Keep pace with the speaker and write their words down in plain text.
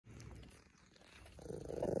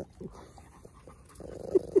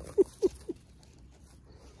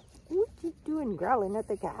doing growling at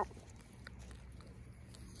the cat?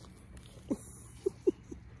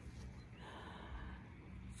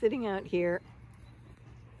 Sitting out here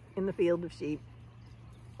in the field of sheep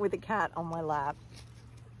with a cat on my lap.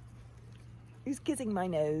 He's kissing my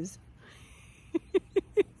nose.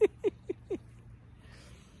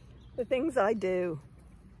 The things I do.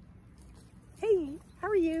 Hey, how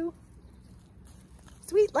are you?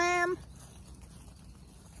 Sweet lamb.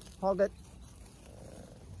 Hold it.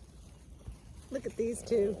 Look at these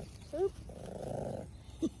two. Oop.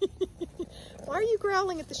 Why are you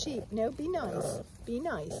growling at the sheep? No, be nice. Be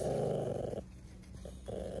nice.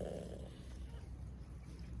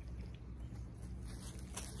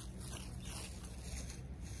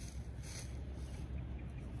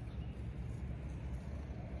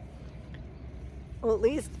 Well, at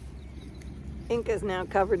least Inca's now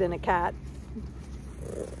covered in a cat,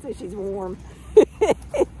 so she's warm.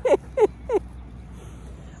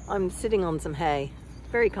 I'm sitting on some hay,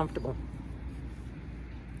 very comfortable.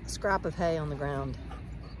 A scrap of hay on the ground.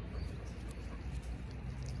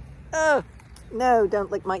 Oh, no,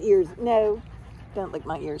 don't lick my ears. No, don't lick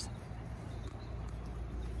my ears.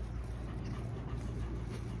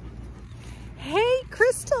 Hey,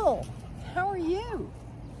 Crystal, how are you?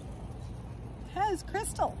 How's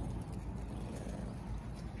Crystal?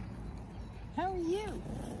 How are you?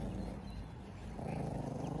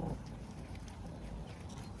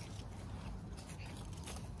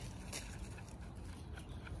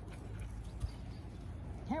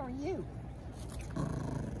 How are you?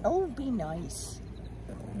 Oh, be nice.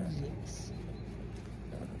 Yes.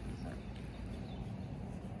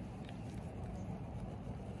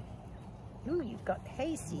 Ooh, you've got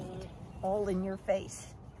hayseed all in your face.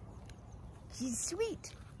 She's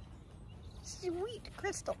sweet. Sweet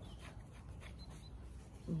Crystal.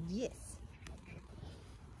 Yes.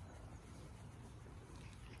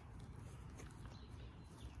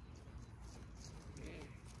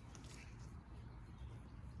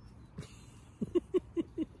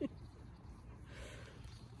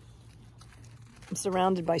 I'm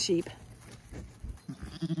surrounded by sheep.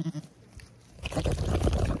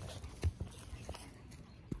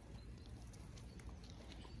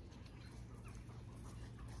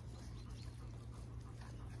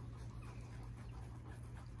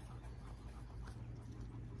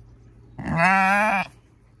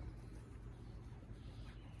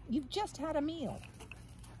 You've just had a meal.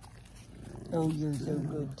 Oh, you're so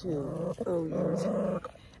good too. Oh, you're so...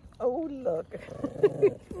 Oh, look.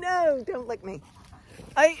 No, don't lick me.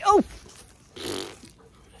 Oh!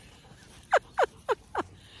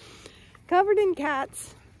 Covered in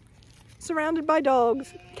cats. Surrounded by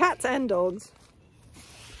dogs. Cats and dogs.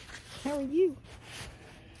 How are you?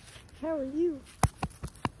 How are you?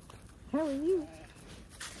 How are you?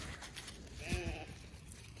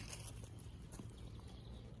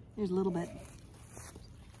 There's a little bit.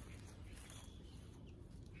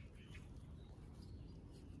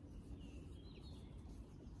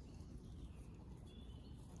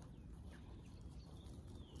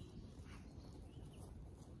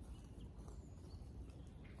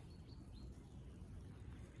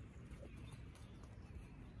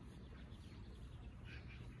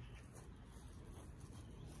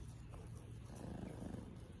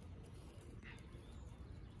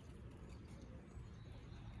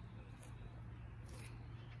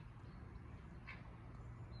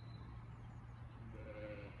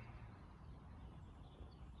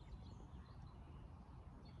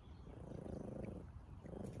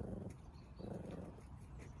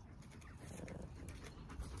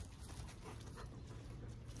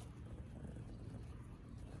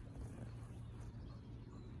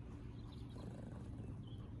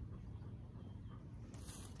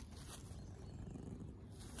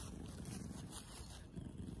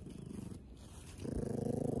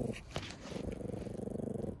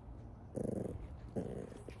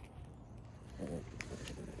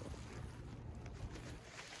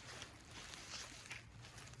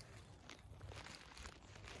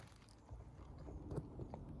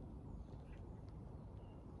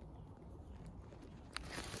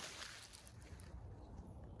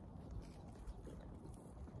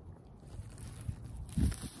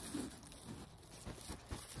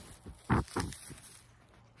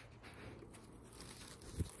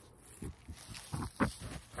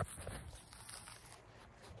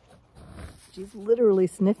 She's literally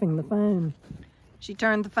sniffing the phone. She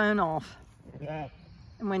turned the phone off. Yeah.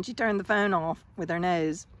 And when she turned the phone off with her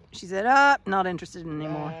nose, she said, "Ah, not interested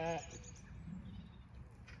anymore." A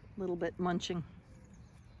little bit munching.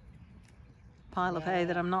 Pile of hay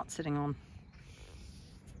that I'm not sitting on.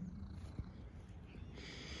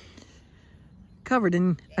 Covered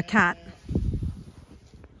in a cat.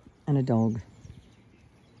 and a dog.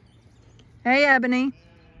 Hey, Ebony.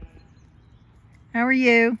 How are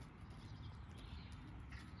you?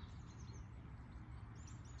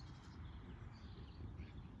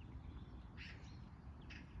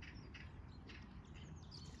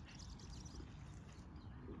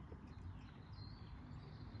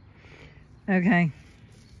 Okay.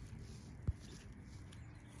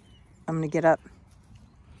 I'm gonna get up.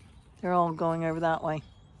 They're all going over that way.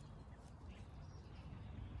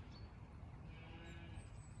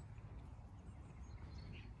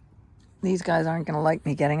 These guys aren't gonna like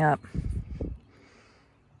me getting up.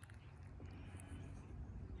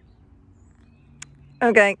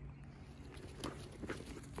 Okay.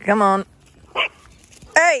 Come on.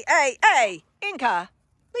 Hey, hey, hey! Inca!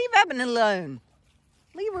 Leave Ebony alone.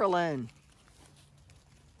 Leave her alone.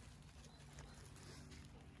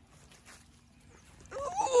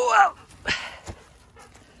 Whoa.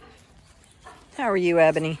 How are you,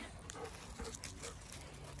 Ebony?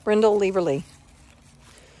 Brindle, leave her lee.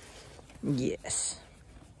 Yes.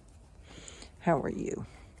 How are you?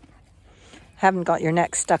 Haven't got your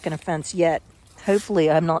neck stuck in a fence yet.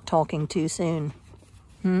 Hopefully I'm not talking too soon.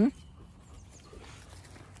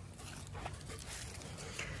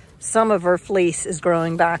 Some of her fleece is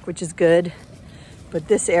growing back, which is good. But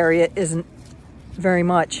this area isn't very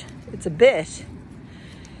much. It's a bit,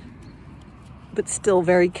 but still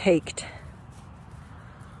very caked.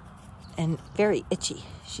 And very itchy.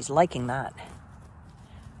 She's liking that.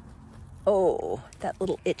 Oh, that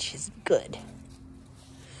little itch is good.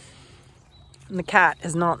 And the cat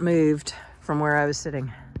has not moved from where I was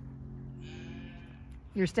sitting.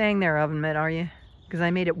 You're staying there, oven mitt, are you? Because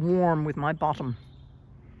I made it warm with my bottom.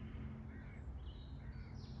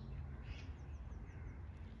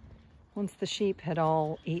 Once the sheep had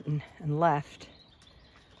all eaten and left,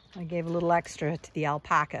 I gave a little extra to the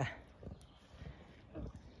alpaca.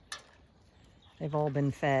 They've all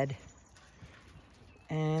been fed.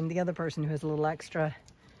 And the other person who has a little extra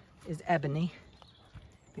is Ebony,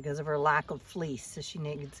 because of her lack of fleece, so she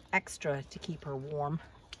needs extra to keep her warm.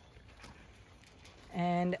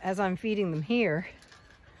 And as I'm feeding them here,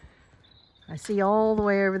 I see all the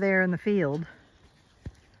way over there in the field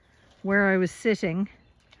where I was sitting.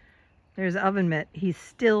 There's oven mitt. He's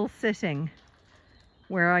still sitting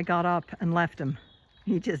where I got up and left him.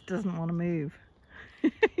 He just doesn't want to move.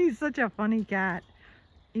 He's such a funny cat.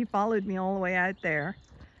 He followed me all the way out there.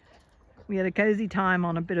 We had a cozy time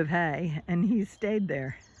on a bit of hay, and he stayed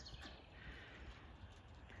there.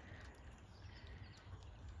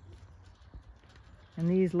 And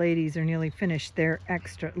these ladies are nearly finished their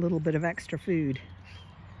little bit of extra food.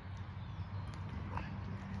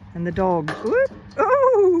 And the dog, whoop,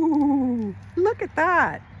 oh, look at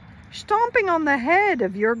that. Stomping on the head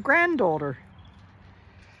of your granddaughter.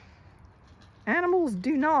 Animals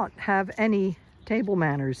do not have any table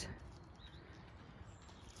manners.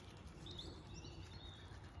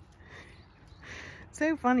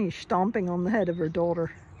 So funny, stomping on the head of her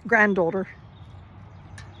granddaughter.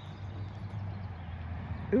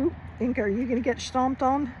 Ooh, Inca, are you gonna get stomped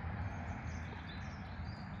on?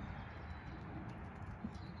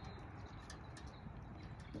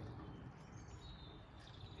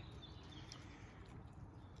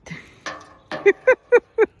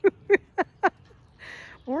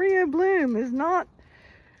 Oreo Bloom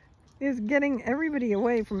is getting everybody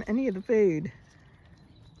away from any of the food.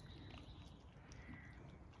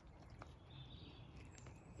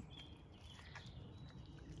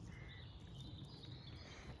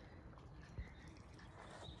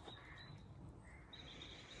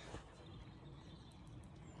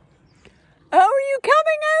 Oh, are you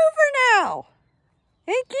coming over now?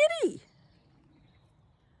 Hey, kitty.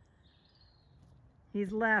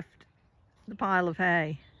 He's left the pile of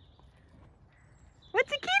hay.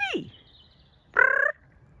 What's a kitty? Brr.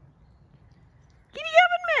 Kitty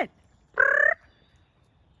oven mitt. Brr.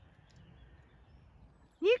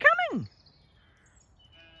 You coming?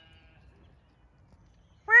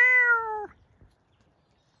 Wow.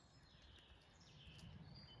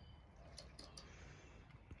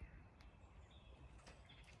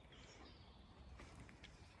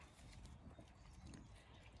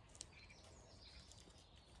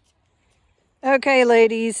 Okay,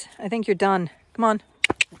 ladies, I think you're done. Come on.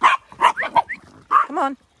 Come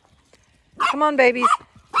on. Come on, babies.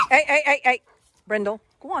 Hey, hey, hey, hey. Brindle,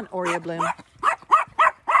 go on, Oreo Bloom.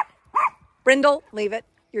 Brindle, leave it.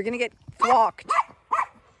 You're going to get flocked.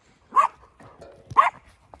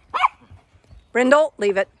 Brindle,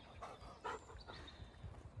 leave it.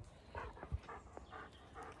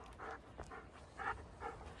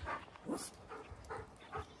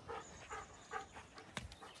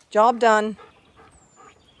 Job done.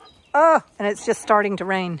 Oh, and it's just starting to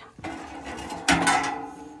rain.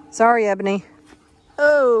 Sorry, Ebony.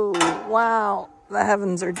 Oh, wow. The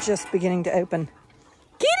heavens are just beginning to open.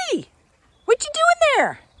 Kitty! What you doing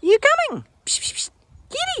there? You coming? Psh, psh, psh.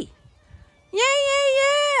 Kitty! Yeah, yeah,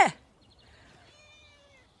 yeah!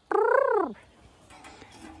 Brrr.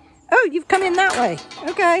 Oh, you've come in that way.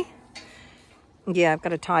 Okay. Yeah, I've got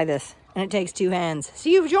to tie this. And it takes 2 hands. So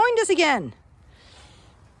you've joined us again.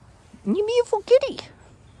 You beautiful kitty.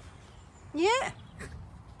 Yeah.